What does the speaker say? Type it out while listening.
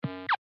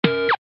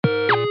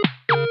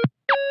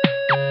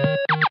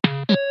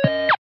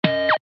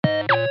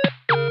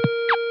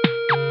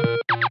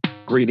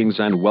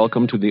Greetings and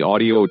welcome to the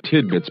Audio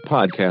Tidbits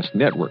Podcast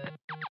Network.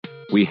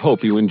 We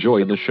hope you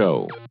enjoy the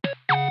show.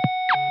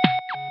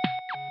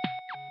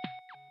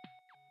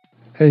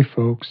 Hey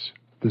folks,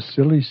 the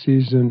silly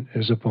season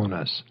is upon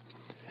us.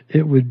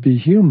 It would be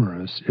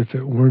humorous if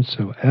it weren't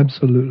so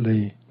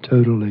absolutely,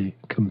 totally,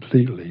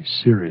 completely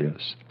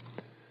serious.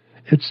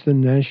 It's the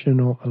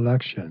national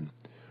election.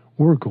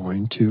 We're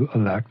going to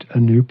elect a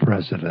new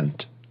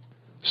president.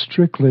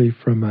 Strictly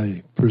from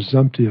a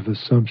presumptive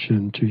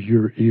assumption to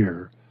your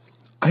ear,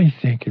 I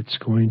think it's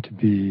going to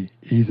be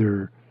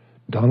either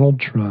Donald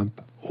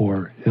Trump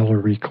or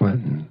Hillary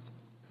Clinton.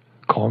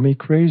 Call me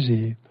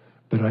crazy,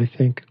 but I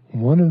think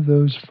one of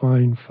those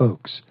fine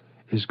folks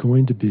is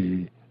going to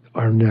be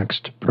our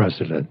next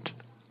president.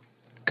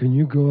 Can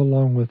you go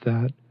along with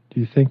that?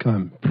 Do you think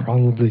I'm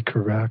probably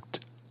correct?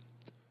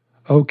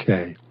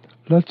 Okay,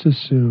 let's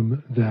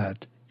assume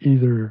that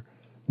either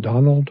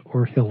Donald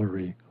or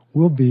Hillary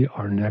will be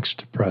our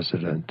next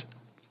president.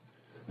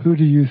 Who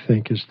do you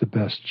think is the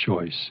best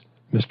choice,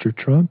 Mr.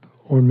 Trump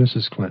or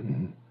Mrs.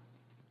 Clinton?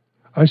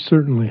 I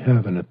certainly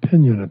have an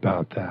opinion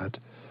about that,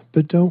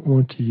 but don't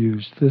want to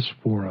use this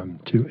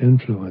forum to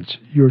influence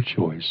your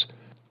choice.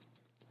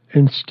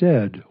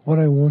 Instead, what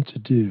I want to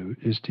do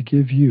is to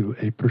give you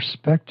a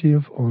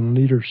perspective on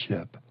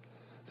leadership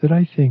that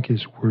I think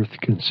is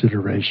worth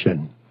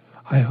consideration.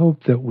 I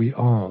hope that we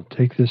all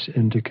take this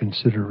into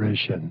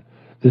consideration,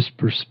 this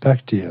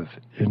perspective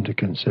into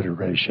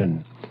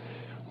consideration,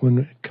 when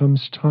it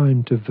comes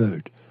time to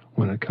vote,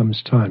 when it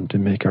comes time to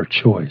make our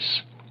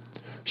choice.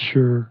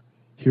 Sure,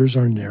 here's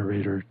our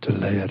narrator to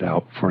lay it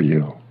out for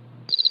you.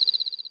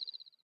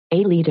 A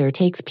leader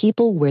takes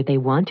people where they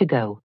want to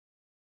go.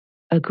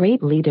 A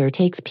great leader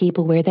takes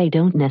people where they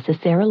don't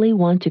necessarily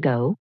want to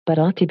go, but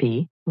ought to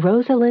be.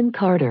 Rosalind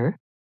Carter.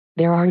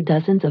 There are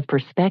dozens of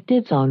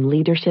perspectives on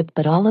leadership,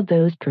 but all of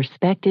those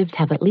perspectives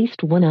have at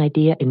least one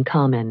idea in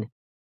common.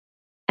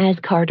 As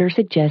Carter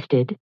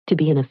suggested, to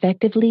be an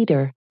effective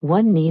leader,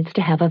 one needs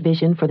to have a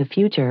vision for the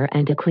future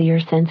and a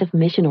clear sense of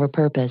mission or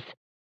purpose.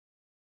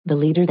 The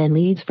leader then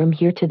leads from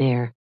here to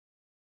there.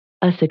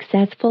 A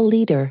successful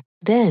leader,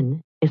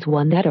 then, is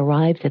one that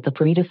arrives at the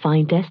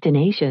predefined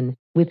destination,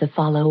 with the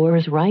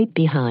followers right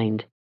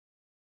behind.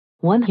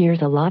 One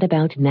hears a lot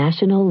about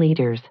national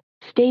leaders,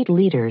 state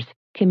leaders,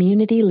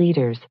 community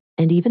leaders,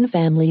 and even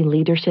family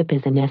leadership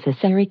is a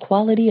necessary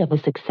quality of a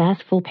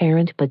successful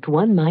parent, but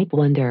one might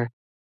wonder,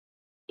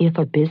 if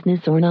a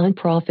business or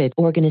nonprofit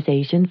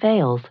organization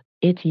fails,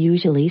 it's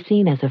usually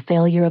seen as a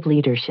failure of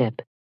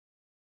leadership.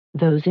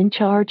 Those in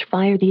charge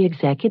fire the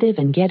executive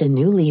and get a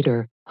new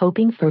leader,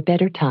 hoping for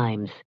better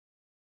times.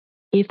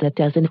 If that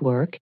doesn't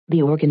work,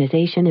 the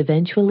organization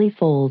eventually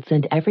folds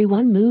and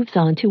everyone moves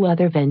on to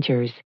other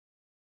ventures.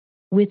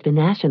 With the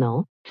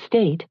national,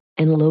 state,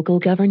 and local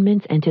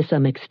governments, and to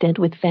some extent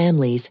with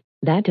families,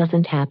 that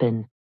doesn't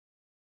happen.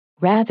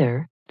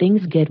 Rather,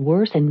 things get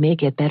worse and may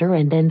get better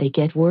and then they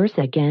get worse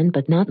again,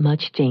 but not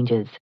much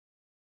changes.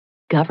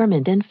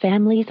 Government and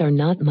families are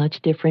not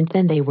much different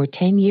than they were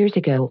 10 years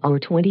ago or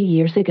 20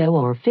 years ago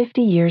or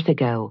 50 years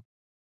ago.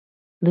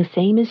 The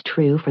same is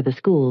true for the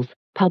schools,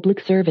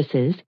 public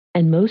services,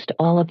 and most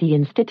all of the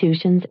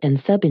institutions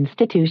and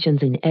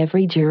sub-institutions in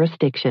every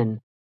jurisdiction.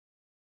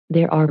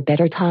 There are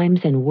better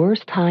times and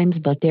worse times,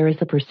 but there is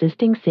a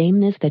persisting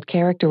sameness that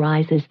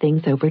characterizes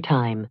things over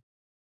time.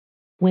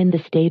 When the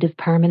state of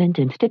permanent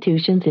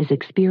institutions is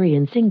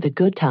experiencing the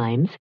good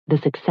times, the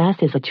success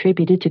is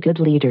attributed to good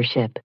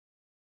leadership.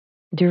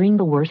 During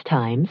the worst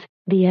times,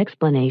 the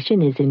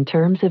explanation is in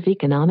terms of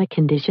economic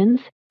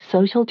conditions,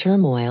 social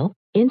turmoil,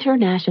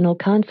 international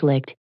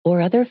conflict, or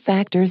other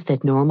factors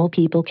that normal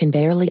people can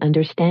barely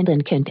understand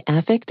and can't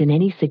affect in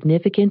any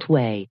significant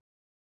way.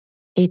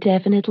 It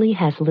definitely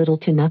has little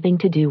to nothing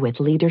to do with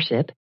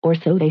leadership, or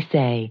so they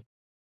say.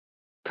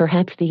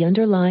 Perhaps the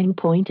underlying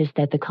point is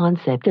that the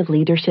concept of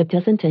leadership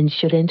doesn't and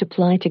shouldn't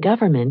apply to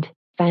government,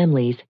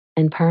 families,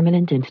 and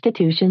permanent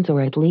institutions,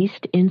 or at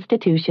least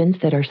institutions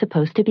that are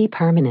supposed to be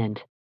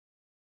permanent.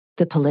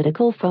 The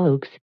political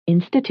folks,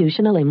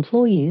 institutional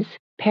employees,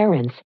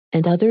 parents,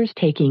 and others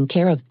taking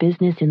care of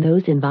business in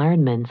those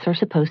environments are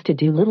supposed to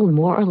do little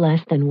more or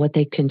less than what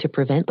they can to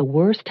prevent the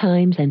worst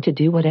times and to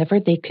do whatever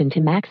they can to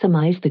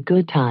maximize the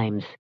good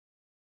times.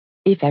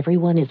 If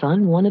everyone is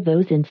on one of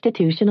those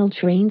institutional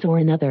trains or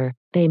another,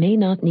 they may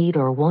not need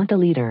or want a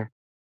leader.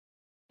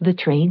 The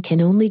train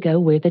can only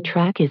go where the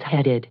track is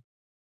headed.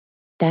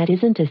 That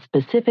isn't a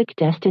specific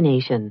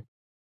destination.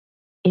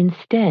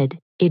 Instead,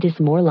 it is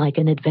more like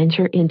an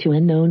adventure into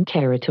unknown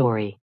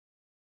territory.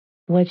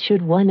 What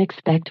should one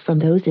expect from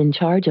those in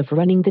charge of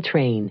running the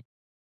train?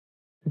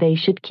 They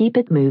should keep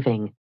it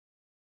moving.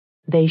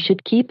 They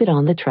should keep it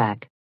on the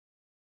track.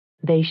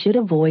 They should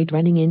avoid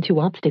running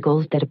into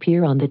obstacles that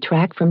appear on the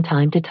track from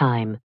time to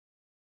time.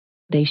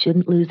 They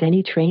shouldn't lose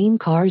any train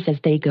cars as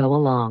they go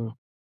along.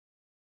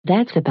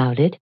 That's about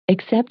it,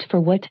 except for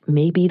what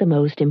may be the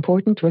most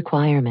important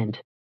requirement.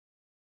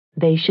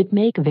 They should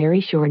make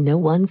very sure no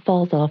one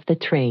falls off the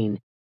train.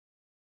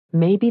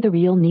 Maybe the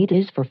real need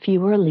is for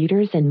fewer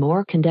leaders and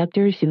more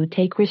conductors who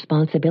take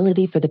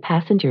responsibility for the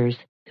passengers,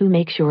 who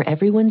make sure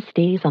everyone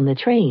stays on the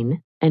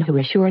train, and who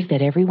assures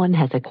that everyone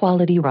has a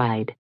quality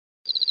ride.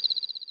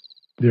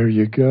 There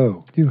you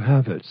go. You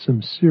have it.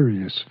 Some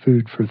serious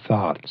food for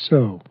thought.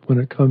 So, when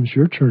it comes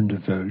your turn to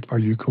vote, are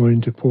you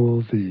going to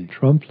pull the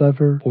Trump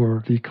lever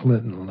or the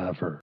Clinton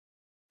lever?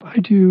 I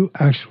do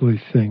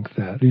actually think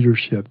that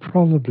leadership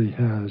probably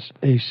has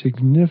a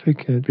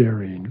significant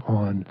bearing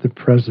on the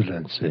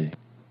presidency.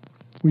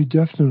 We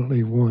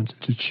definitely want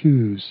to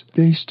choose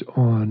based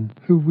on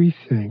who we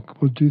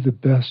think will do the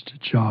best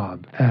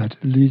job at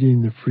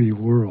leading the free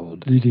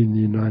world, leading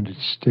the United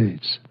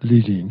States,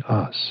 leading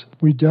us.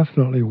 We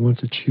definitely want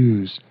to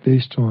choose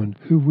based on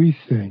who we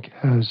think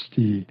has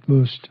the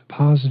most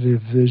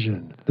positive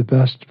vision, the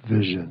best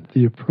vision,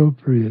 the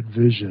appropriate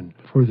vision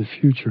for the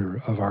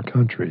future of our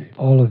country.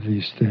 All of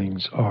these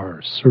things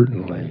are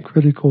certainly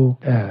critical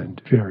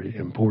and very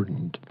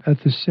important.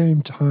 At the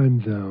same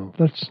time, though,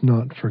 let's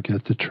not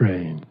forget the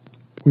train.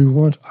 We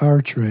want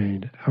our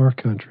train, our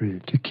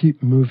country, to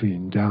keep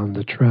moving down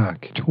the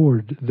track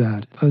toward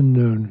that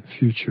unknown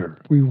future.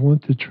 We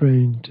want the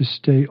train to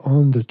stay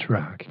on the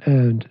track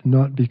and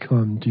not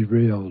become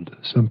derailed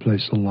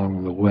someplace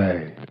along the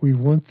way. We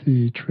want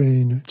the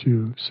train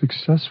to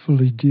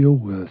successfully deal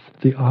with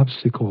the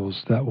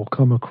obstacles that will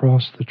come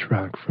across the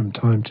track from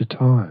time to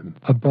time.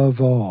 Above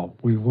all,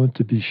 we want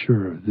to be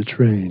sure the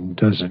train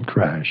doesn't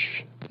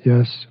crash.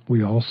 Yes,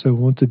 we also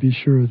want to be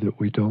sure that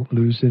we don't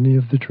lose any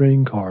of the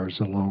train cars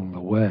along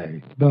the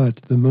way. But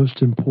the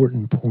most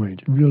important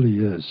point really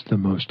is the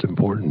most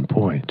important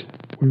point.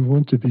 We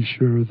want to be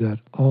sure that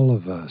all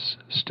of us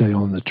stay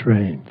on the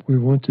train. We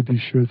want to be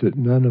sure that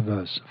none of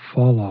us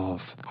fall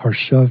off, are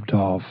shoved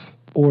off,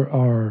 or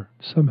are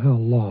somehow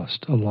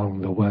lost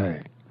along the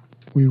way.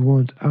 We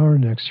want our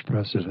next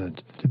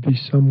president to be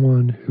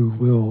someone who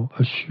will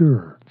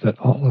assure that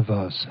all of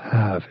us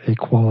have a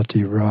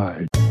quality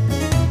ride.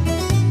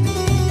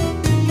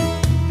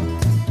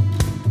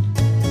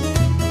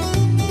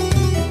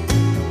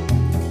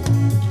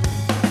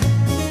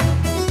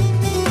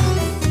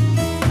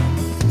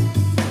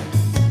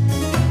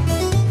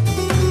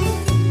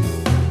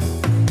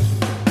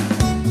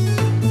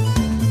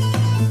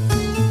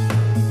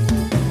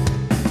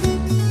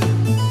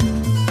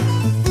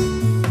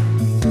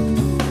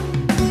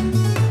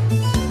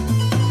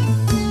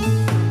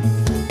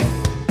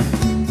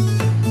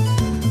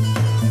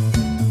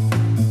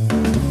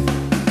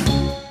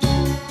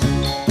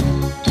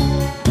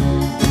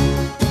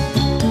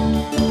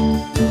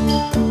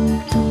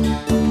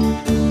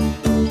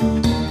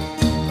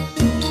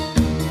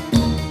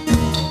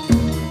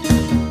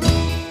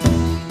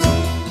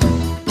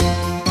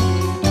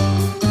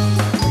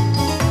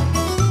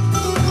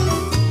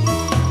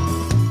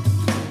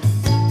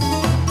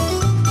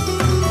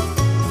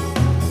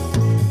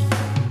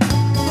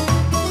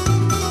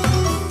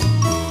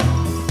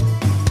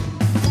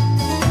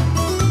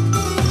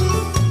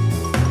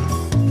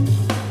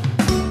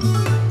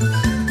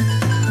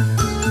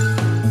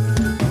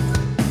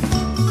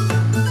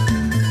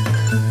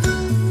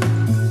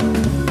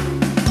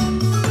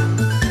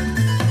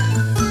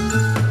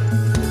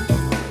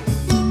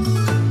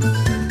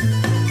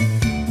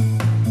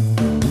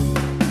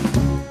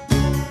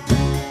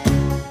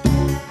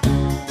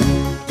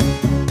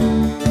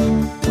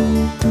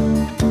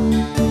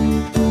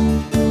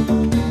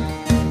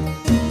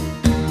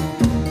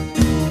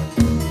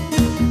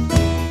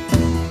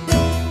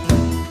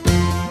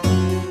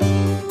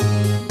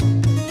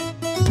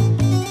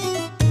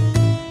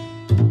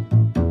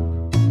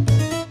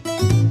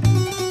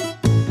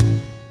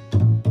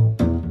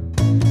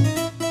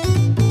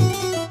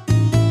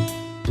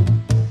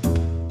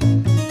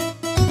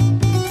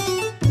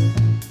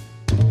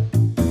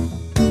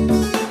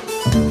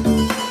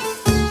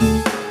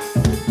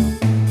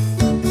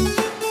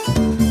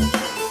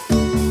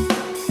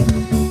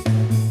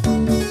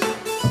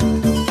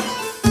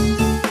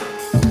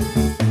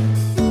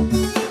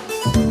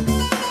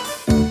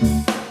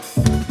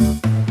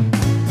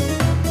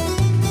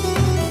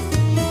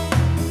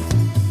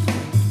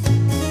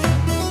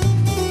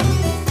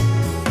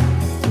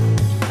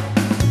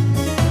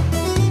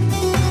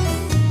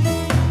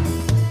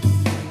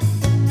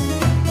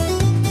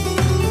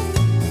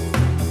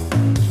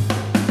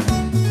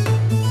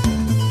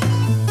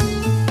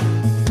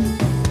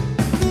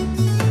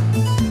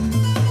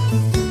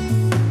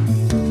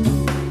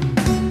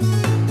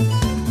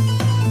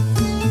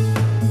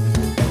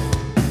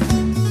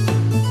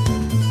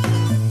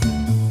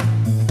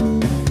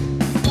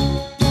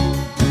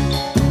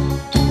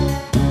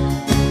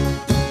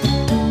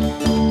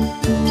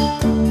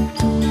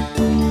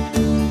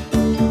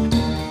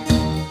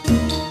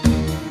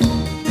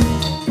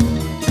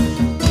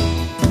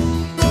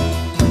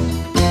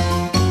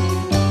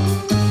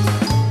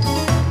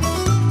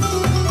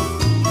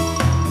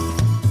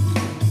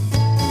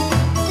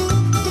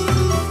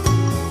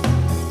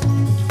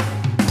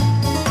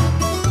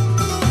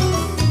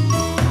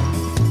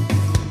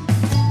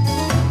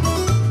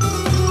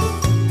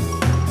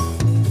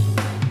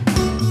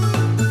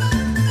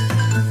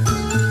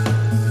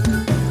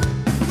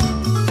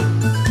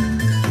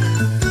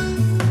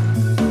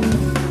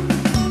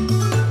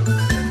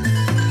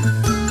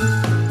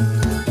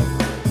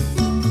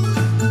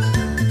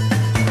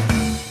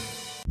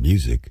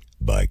 Music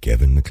by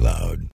Kevin MacLeod.